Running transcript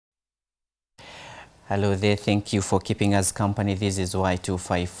Hello there, thank you for keeping us company. This is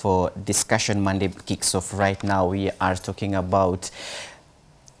Y254 Discussion Monday kicks off right now. We are talking about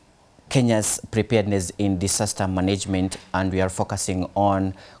Kenya's preparedness in disaster management, and we are focusing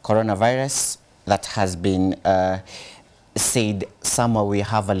on coronavirus that has been said. Somehow we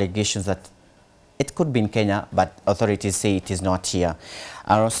have allegations that it could be in Kenya, but authorities say it is not here.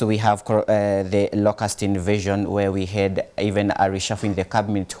 And also we have the locust invasion, where we had even a reshuffle in the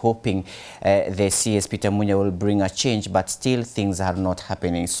cabinet, hoping the CS Peter Munya will bring a change, but still things are not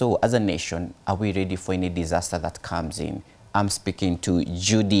happening. So as a nation, are we ready for any disaster that comes in? I'm speaking to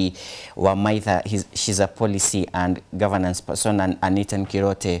Judy Wamaitha. She's a policy and governance person, and Anita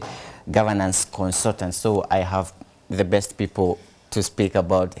Nkirote, governance consultant. So I have the best people to speak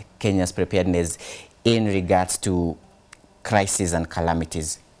about Kenya's preparedness in regards to crises and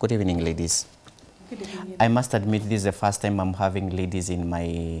calamities. Good evening, ladies. Good evening. I must admit, this is the first time I'm having ladies in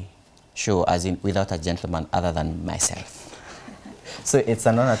my show, as in without a gentleman other than myself. So it's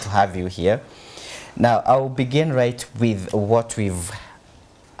an honor to have you here. Now, I'll begin right with what we've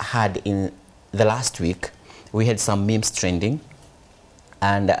had in the last week. We had some memes trending.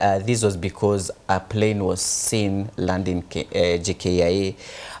 And this was because a plane was seen landing JKIA,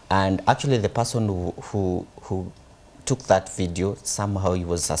 and actually the person who took that video, somehow he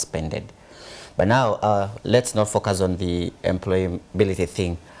was suspended. But now let's not focus on the employability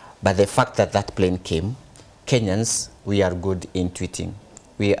thing, but the fact that that plane came. Kenyans, we are good in tweeting.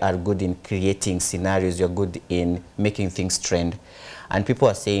 We are good in creating scenarios. We are good in making things trend. And people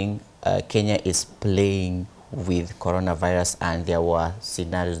are saying Kenya is playing with coronavirus, and there were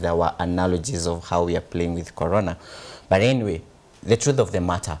scenarios, there were analogies of how we are playing with corona. But anyway, the truth of the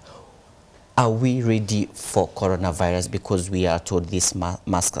matter, are we ready for coronavirus? Because we are told these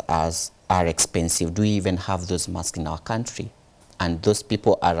masks are expensive. Do we even have those masks in our country? And those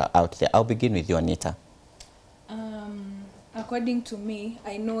people are out there. I'll begin with you, Anita. According to me,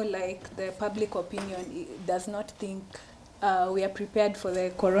 I know like the public opinion does not think we are prepared for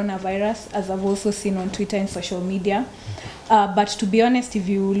the coronavirus, as I've also seen on Twitter and social media. But to be honest, if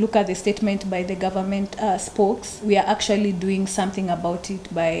you look at the statement by the government spokes, we are actually doing something about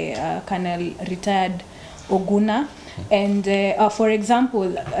it by Colonel Retired Oguna. And for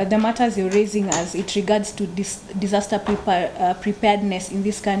example, the matters you're raising as it regards to disaster preparedness in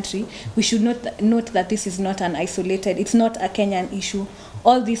this country, we should note that this is not an isolated, it's not a Kenyan issue.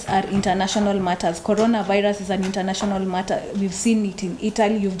 All these are international matters. Coronavirus is an international matter. We've seen it in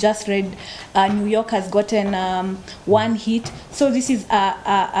Italy. You've just read New York has gotten one hit. So this is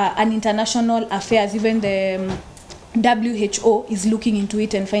an international affairs. Even the WHO is looking into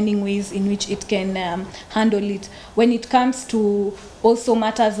it and finding ways in which it can handle it. When it comes to also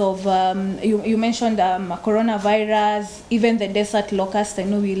matters of, you mentioned coronavirus, even the desert locust, I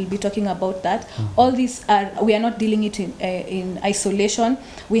know we'll be talking about that. All these we are not dealing it in isolation.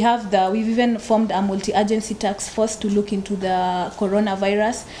 We've even formed a multi-agency task force to look into the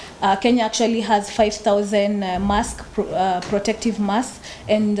coronavirus. Kenya actually has 5,000 protective masks,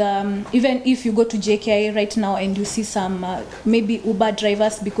 and even if you go to JKIA right now and you see some maybe Uber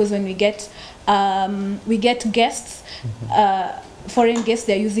drivers, because when we get guests, foreign guests,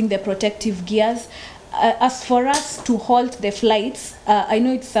 they're using the protective gears. As for us to halt the flights, I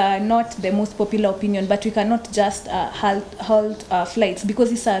know it's not the most popular opinion, but we cannot just halt flights, because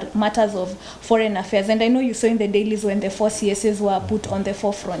these are matters of foreign affairs. And I know you saw in the dailies when the 4 CSs were put on the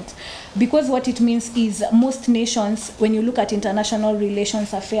forefront. Because what it means is most nations, when you look at international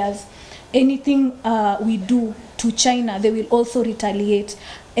relations affairs, anything we do to China, they will also retaliate.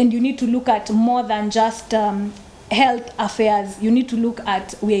 And you need to look at more than just health affairs. You need to look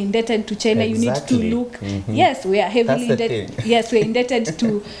at, we are indebted to China. Exactly. You need to look, yes, we are heavily indebted. Yes, we are indebted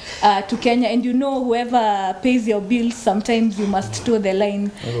to Kenya. And you know, whoever pays your bills, sometimes you must toe the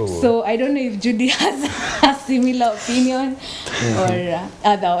line. So I don't know if Judy has a similar opinion or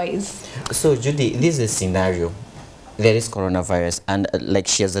otherwise. So Judy, this is a scenario. There is coronavirus, and like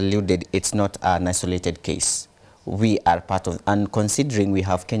she has alluded, it's not an isolated case. We are part of, and considering we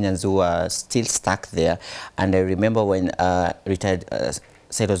have Kenyans who are still stuck there, and I remember when retired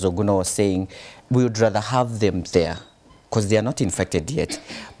Senator Oguna was saying we would rather have them there because they are not infected yet,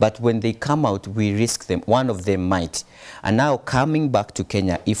 but when they come out, we risk them. One of them might. And now coming back to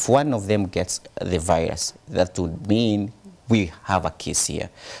Kenya, if one of them gets the virus, that would mean we have a case here.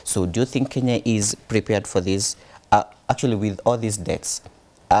 So do you think Kenya is prepared for this? Actually, with all these deaths,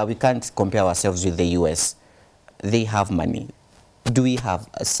 we can't compare ourselves with the US. They have money. Do we have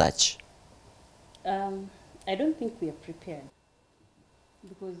such? I don't think we are prepared,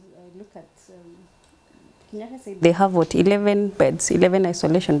 because look at They have what, 11 beds, 11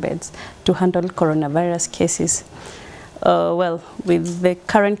 isolation beds to handle coronavirus cases. Well, with the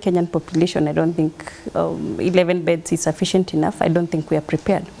current Kenyan population, I don't think 11 beds is sufficient enough. I don't think we are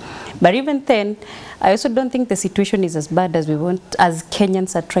prepared. But even then, I also don't think the situation is as bad as we want, as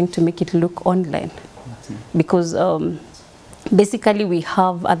Kenyans are trying to make it look online. Because basically we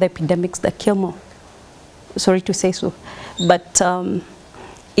have other epidemics that kill more. Sorry to say so. But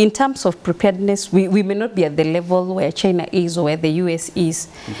in terms of preparedness, we may not be at the level where China is or where the US is,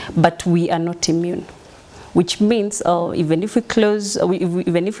 but we are not immune. Which means even if we close,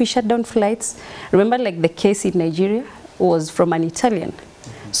 even if we shut down flights, remember like the case in Nigeria was from an Italian.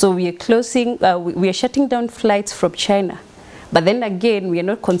 So we are closing, we are shutting down flights from China. But then again, we are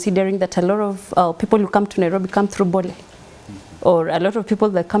not considering that a lot of people who come to Nairobi come through Bole. Or a lot of people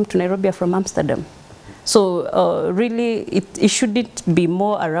that come to Nairobi are from Amsterdam. So really, it shouldn't be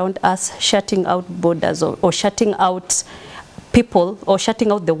more around us shutting out borders or shutting out people or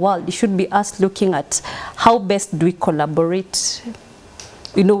shutting out the world. It should be us looking at how best do we collaborate,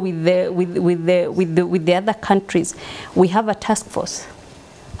 you know, with the other countries. We have a task force.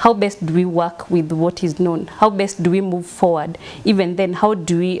 How best do we work with what is known? How best do we move forward? Even then, how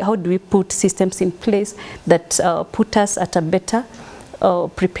do we put systems in place that put us at a better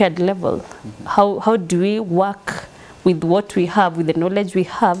prepared level? How do we work with what we have, with the knowledge we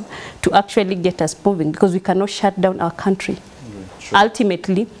have, to actually get us moving? Because we cannot shut down our country. Sure.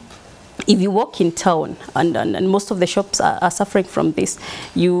 Ultimately, if you walk in town, and most of the shops are suffering from this,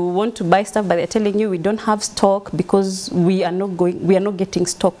 you want to buy stuff, but they're telling you we don't have stock because we are not getting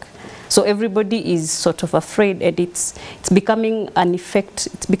stock. So everybody is sort of afraid, and it's becoming an effect.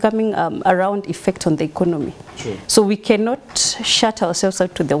 It's becoming a round effect on the economy. Sure. So we cannot shut ourselves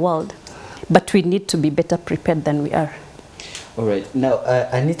out to the world, but we need to be better prepared than we are. All right. Now,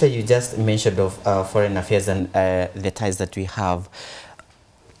 Anita, you just mentioned of foreign affairs and the ties that we have.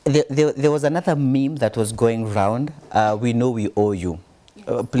 There was another meme that was going around. We know we owe you.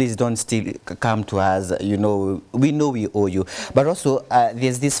 Please don't still come to us. You know we owe you. But also,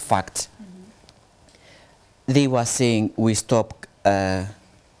 there's this fact. They were saying we stop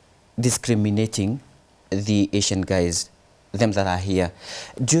discriminating the Asian guys, them that are here.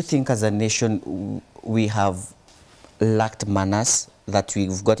 Do you think as a nation we have lacked manners, that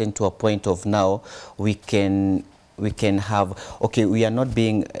we've gotten to a point of now we can have, okay, we are not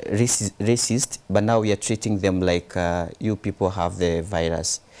being racist, but now we are treating them like you people have the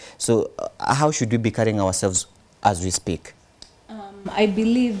virus. So how should we be carrying ourselves as we speak? I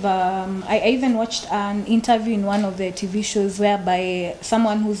believe, I even watched an interview in one of the TV shows whereby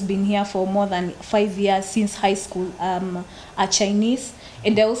someone who's been here for more than 5 years, since high school, a Chinese,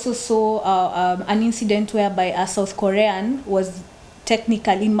 and I also saw an incident whereby a South Korean was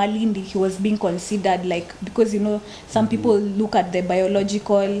technically in Malindi, he was being considered like, because you know some people look at the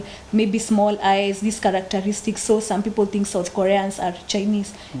biological, maybe small eyes, these characteristics, so some people think South Koreans are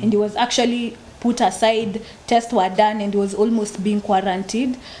Chinese, and he was actually put aside, tests were done, and he was almost being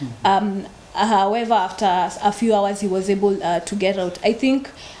quarantined. However, after a few hours, he was able to get out. I think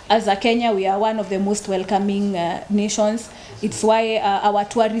as a Kenya, we are one of the most welcoming nations. It's why our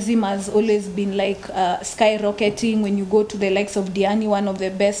tourism has always been like skyrocketing. When you go to the likes of Diani, one of the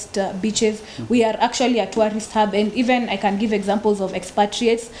best beaches, we are actually a tourist hub. And even I can give examples of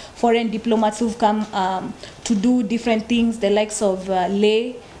expatriates, foreign diplomats who've come to do different things, the likes of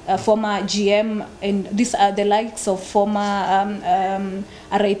Lei, former GM, and these are the likes of former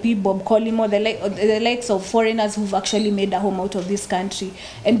RIP Bob Collymore, the likes of foreigners who've actually made a home out of this country.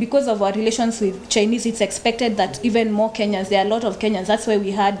 And because of our relations with Chinese, it's expected that even more Kenyans, there are a lot of Kenyans, that's why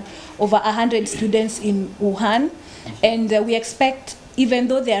we had over 100 students in Wuhan, and we expect, even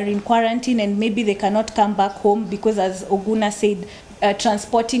though they are in quarantine and maybe they cannot come back home, because as Oguna said,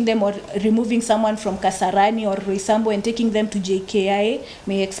 transporting them or removing someone from Kasarani or Roysambu and taking them to JKIA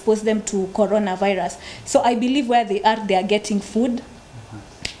may expose them to coronavirus. So I believe where they are getting food.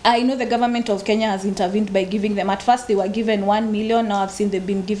 I know the government of Kenya has intervened by giving them, at first they were given 1 million, now I've seen they've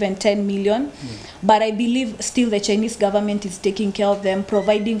been given 10 million. But I believe still the Chinese government is taking care of them,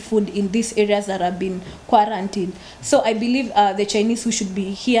 providing food in these areas that have been quarantined. So I believe the Chinese who should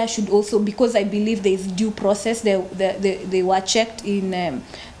be here should also, because I believe there is due process, they were checked in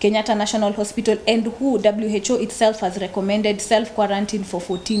Kenyatta National Hospital, and WHO itself has recommended self-quarantine for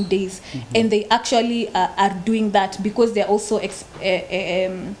 14 days. And they actually are doing that because they're also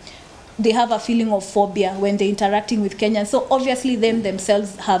they have a feeling of phobia when they're interacting with Kenyans. So obviously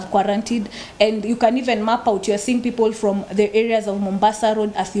themselves have quarantined, and you can even map out, you're seeing people from the areas of Mombasa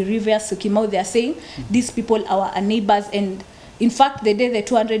Road, Athi River, Syokimau, they're saying these people are our neighbors, and In fact, the day the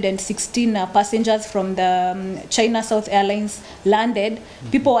 216 passengers from the China South Airlines landed,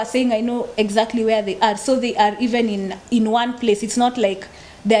 people were saying, I know exactly where they are. So they are even in one place. It's not like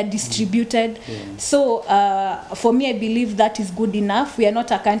they're distributed. So for me, I believe that is good enough. We are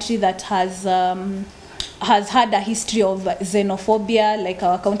not a country that has had a history of xenophobia like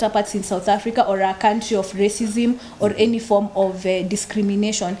our counterparts in South Africa, or a country of racism or any form of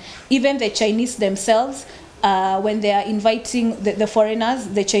discrimination. Even the Chinese themselves, when they are inviting the foreigners,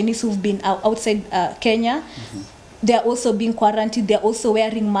 the Chinese who've been outside Kenya, they are also being quarantined. They are also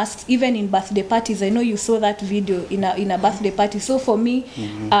wearing masks, even in birthday parties. I know you saw that video in a birthday party. So for me,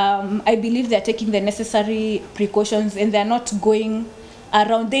 I believe they are taking the necessary precautions, and they are not going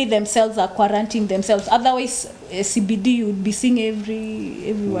around. They themselves are quarantining themselves. Otherwise, CBD, you would be seeing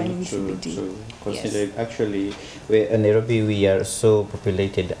everyone in CBD. True. Considering actually, in Nairobi we are so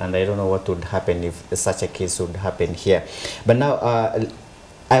populated, and I don't know what would happen if such a case would happen here. But now,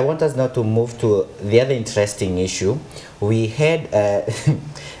 I want us now to move to the other interesting issue. We had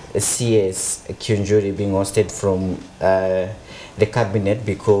CS Kyunjuri being ousted from the cabinet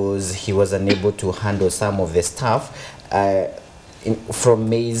because he was unable to handle some of the staff from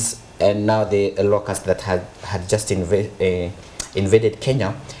maize, and now the locusts that had just invaded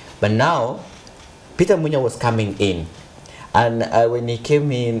Kenya. But now Peter Munya was coming in, and when he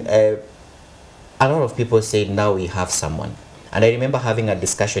came in, a lot of people said, now we have someone. And I remember having a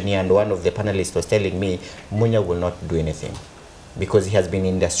discussion here, and one of the panelists was telling me Munya will not do anything because he has been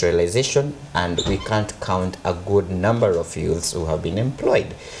industrialization, and we can't count a good number of youths who have been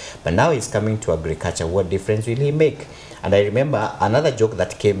employed. But now he's coming to agriculture. What difference will he make? And I remember another joke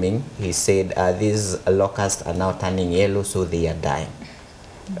that came in. He said, these locusts are now turning yellow, so they are dying,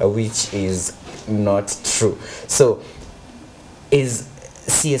 which is not true. So is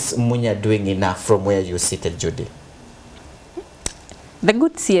CS Munya doing enough from where you seated, Judy? The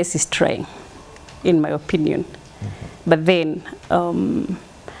good CS is trying, in my opinion. But then,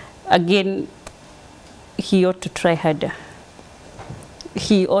 again, he ought to try harder.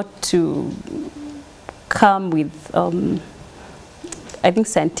 He ought to come with, I think,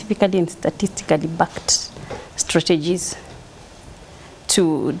 scientifically and statistically backed strategies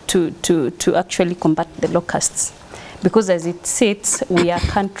to actually combat the locusts. Because as it sits, we are a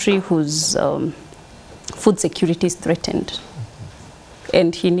country whose food security is threatened.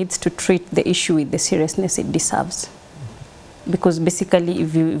 And he needs to treat the issue with the seriousness it deserves. Because basically,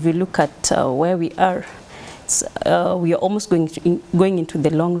 if you look at where we are, we are almost going into the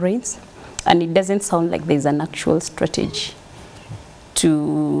long rains, and it doesn't sound like there's an actual strategy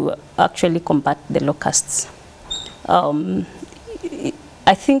to actually combat the locusts.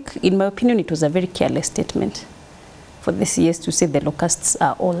 I think, in my opinion, it was a very careless statement for the CS to say the locusts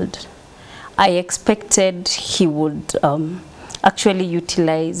are old. I expected he would actually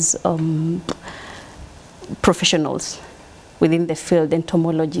utilize professionals within the field,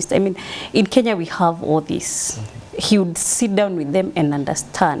 entomologists. I mean, in Kenya we have all this. He would sit down with them and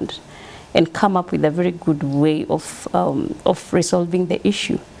understand and come up with a very good way of resolving the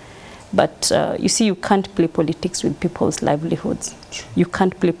issue. But you see, you can't play politics with people's livelihoods. You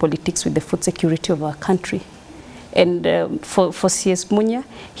can't play politics with the food security of our country. And for CS Munya,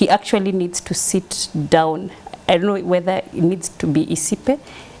 he actually needs to sit down. I don't know whether it needs to be ISIPE,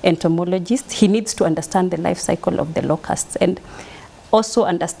 entomologist. He needs to understand the life cycle of the locusts and also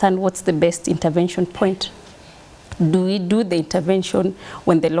understand what's the best intervention point. Do we do the intervention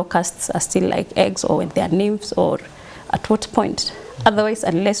when the locusts are still like eggs, or when they are nymphs, or at what point? Otherwise,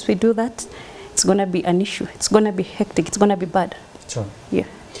 unless we do that, it's going to be an issue. It's going to be hectic. It's going to be bad. Sure. Yeah.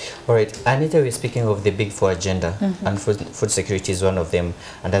 All right, Anita, we're speaking of the Big Four agenda, and food security is one of them.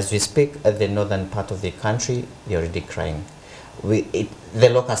 And as we speak, at the northern part of the country, they're already crying. The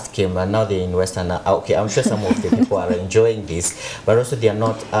locust came, and now they're in Western. Okay, I'm sure some of the people are enjoying this, but also they are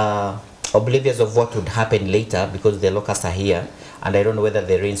not oblivious of what would happen later, because the locusts are here, and I don't know whether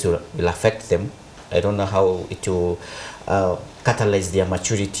the rains will affect them. I don't know how it will catalyze their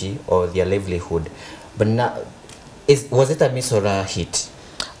maturity or their livelihood. But now, was it a miss or a hit?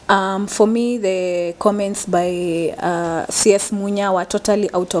 For me, the comments by CS Munya were totally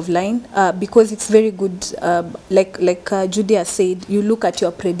out of line, because it's very good, like Judy has said, you look at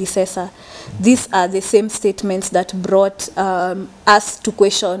your predecessor. These are the same statements that brought us to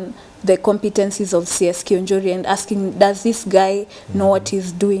question the competencies of CS Kionjori and asking, does this guy know what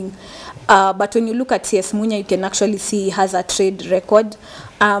he's doing? But when you look at CS Munya, you can actually see he has a trade record.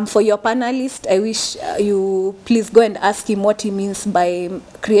 For your panelist, I wish you please go and ask him what he means by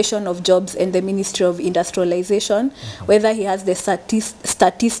creation of jobs in the Ministry of Industrialization, whether he has the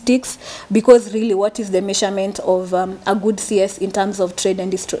statistics, because really what is the measurement of a good CS in terms of trade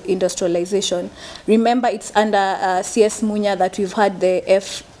and industrialization. Remember, it's under CS Munya that we've had the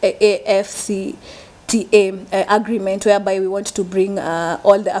AFCTA agreement, whereby we want to bring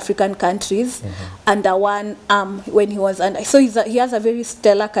all the African countries under one arm when he was under. So he has a very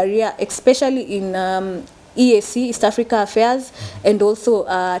stellar career, especially in EAC, East Africa Affairs, and also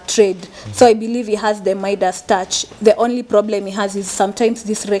trade. So I believe he has the Midas touch. The only problem he has is sometimes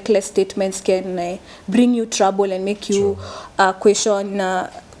these reckless statements can bring you trouble and make you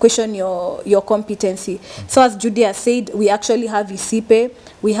question your competency. So as Judy has said, we actually have ISIPE,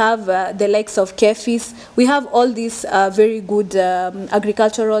 we have the likes of KEFIS, we have all these very good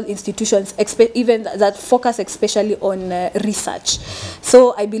agricultural institutions, even that focus especially on research.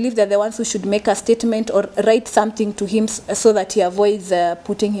 So I believe that the ones who should make a statement or write something to him so that he avoids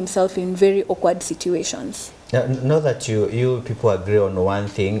putting himself in very awkward situations. Now that you people agree on one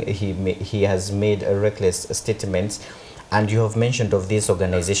thing, he has made a reckless statements, and you have mentioned of this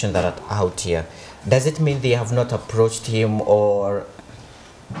organization that are out here. Does it mean they have not approached him, or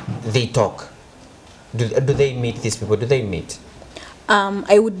they talk? Do they meet these people? Do they meet?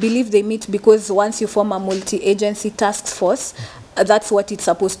 I would believe they meet, because once you form a multi-agency task force, that's what it's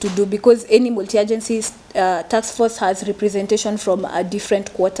supposed to do, because any multi-agency task force has representation from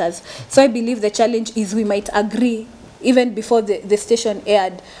different quarters. So I believe the challenge is we might agree, even before the station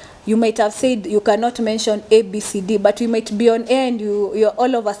aired, you might have said you cannot mention A, B, C, D, but we might be on air and you're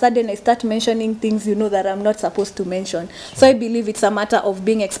all of a sudden I start mentioning things you know that I'm not supposed to mention. So I believe it's a matter of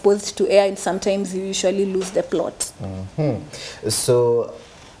being exposed to air, and sometimes you usually lose the plot. So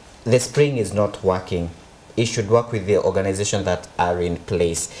the spring is not working. It should work with the organization that are in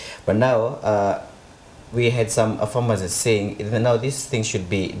place. But now we had some farmers saying now this thing should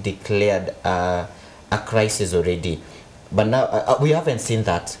be declared a crisis already. But now we haven't seen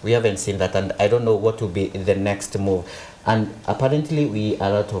that. We haven't seen that, and I don't know what will be the next move. And apparently we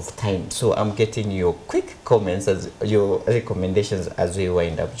are out of time. So I'm getting your quick comments, as your recommendations as we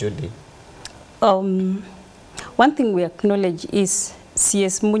wind up, Judy. One thing we acknowledge is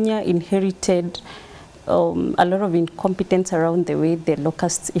CS Munya inherited a lot of incompetence around the way the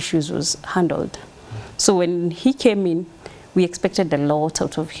locust issues was handled. So when he came in, we expected a lot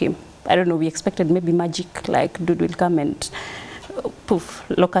out of him. I don't know, we expected maybe magic, like dude will come and poof,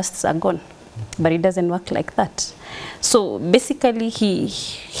 locusts are gone. But it doesn't work like that. So basically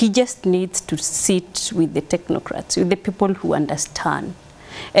he just needs to sit with the technocrats, with the people who understand.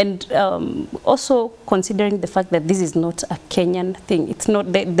 And also considering the fact that this is not a Kenyan thing. It's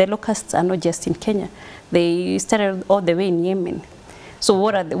not, the locusts are not just in Kenya. They started all the way in Yemen. So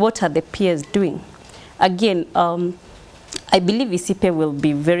what are the peers doing? Again, I believe ISIPE will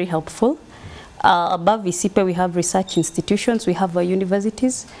be very helpful. Above ISIPE, we have research institutions, we have our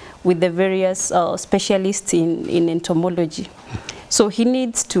universities with the various specialists in entomology. So he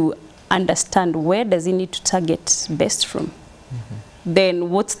needs to understand where does he need to target best from. Then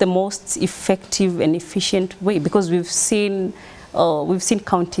what's the most effective and efficient way? Because we've seen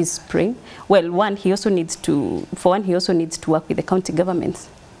counties spraying. Well, he also needs to work with the county governments,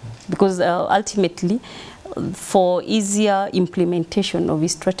 because ultimately, for easier implementation of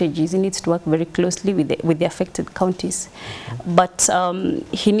his strategies, he needs to work very closely with the affected counties. But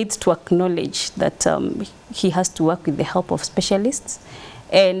he needs to acknowledge that he has to work with the help of specialists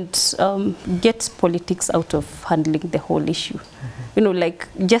and get politics out of handling the whole issue. You know, like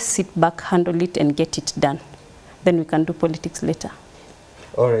just sit back, handle it, and get it done. Then we can do politics later.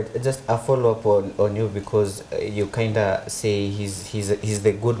 All right, just a follow-up on you, because you kind of say he's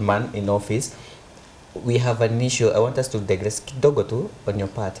the good man in office. We have an issue. I want us to digress kidogo tu on your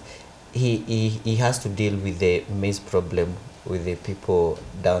part. He has to deal with the maize problem with the people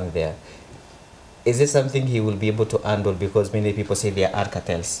down there. Is this something he will be able to handle? Because many people say there are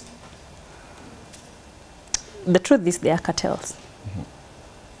cartels. The truth is there are cartels.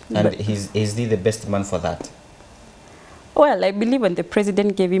 And is he the best man for that? Well, I believe when the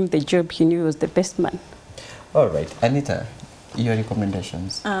president gave him the job, he knew he was the best man. All right, Anita, your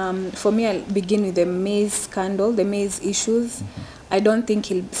recommendations? For me, I'll begin with the maize scandal, the maize issues. I don't think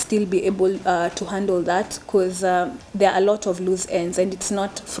he'll still be able to handle that, because there are a lot of loose ends, and it's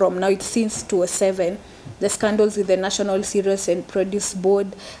not from now, it's since 2007. The scandals with the National Cereals and Produce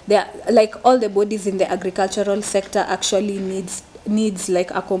Board, like all the bodies in the agricultural sector actually needs like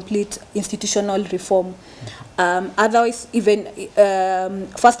a complete institutional reform. Otherwise, even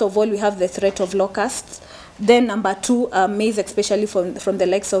first of all, we have the threat of locusts. Then number two, maize, especially from the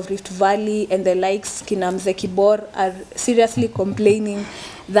likes of Rift Valley and the likes, Kinamze Kibor, are seriously complaining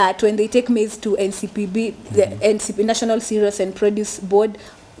that when they take maize to NCPB, the NCP, National Cereals and Produce Board,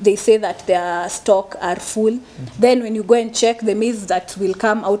 they say that their stock are full. Then when you go and check, the maize that will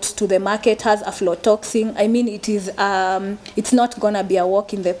come out to the market has aflatoxin. I mean, it is it's not gonna be a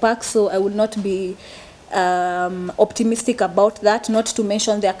walk in the park, so I would not be optimistic about that, not to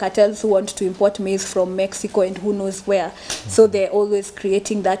mention there are cartels who want to import maize from Mexico and who knows where. So they're always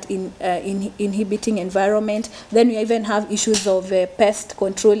creating that inhibiting environment. Then we even have issues of pest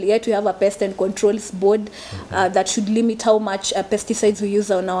control. Yet we have a pest and controls board that should limit how much pesticides we use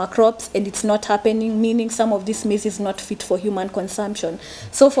on our crops, and it's not happening, meaning some of this maize is not fit for human consumption.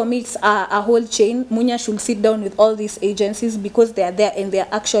 So for me, it's a whole chain. Munya should sit down with all these agencies because they are there and they are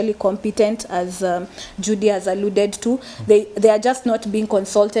actually competent, as Judy has alluded to. They are just not being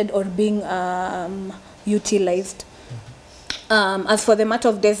consulted or being utilized. As for the matter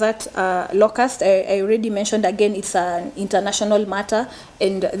of desert locust, I already mentioned again, it's an international matter,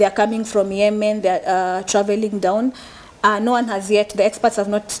 and they are coming from Yemen, they are traveling down. No one has yet, the experts have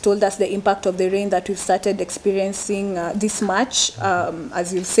not told us the impact of the rain that we've started experiencing this March,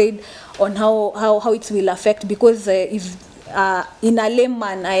 as you've said, on how it will affect, because if in a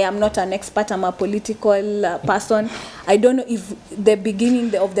layman, I am not an expert, I'm a political person. I don't know if the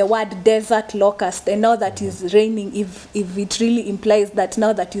beginning of the word desert locust, and now that is raining, if it really implies that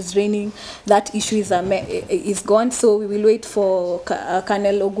now that is raining, that issue is gone. So we will wait for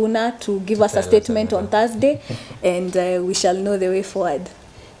Colonel Oguna to give us a statement on Thursday, and we shall know the way forward.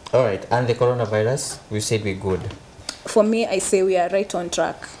 All right, and the coronavirus, we said we're good. For me, I say we are right on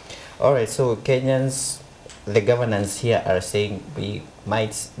track. All right, so Kenyans, the governance here are saying we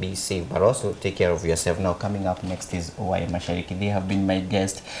might be safe, but also take care of yourself. Now, coming up next is Y Mashariki. They have been my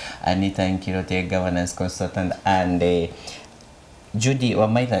guest, Anita Nkirote, governance consultant, and Judy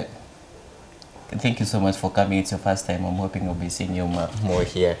Wamaitha. Thank you so much for coming. It's your first time. I'm hoping I'll be seeing you more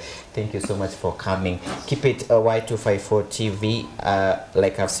here. Thank you so much for coming. Keep it Y254 TV.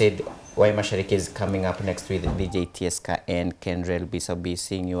 Like I've said, Y Mashariki is coming up next with DJ Tieska and Kendrell B. So I'll be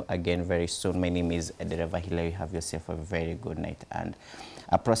seeing you again very soon. My name is Edereva Hilary. Have yourself a very good night and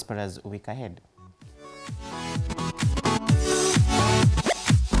a prosperous week ahead.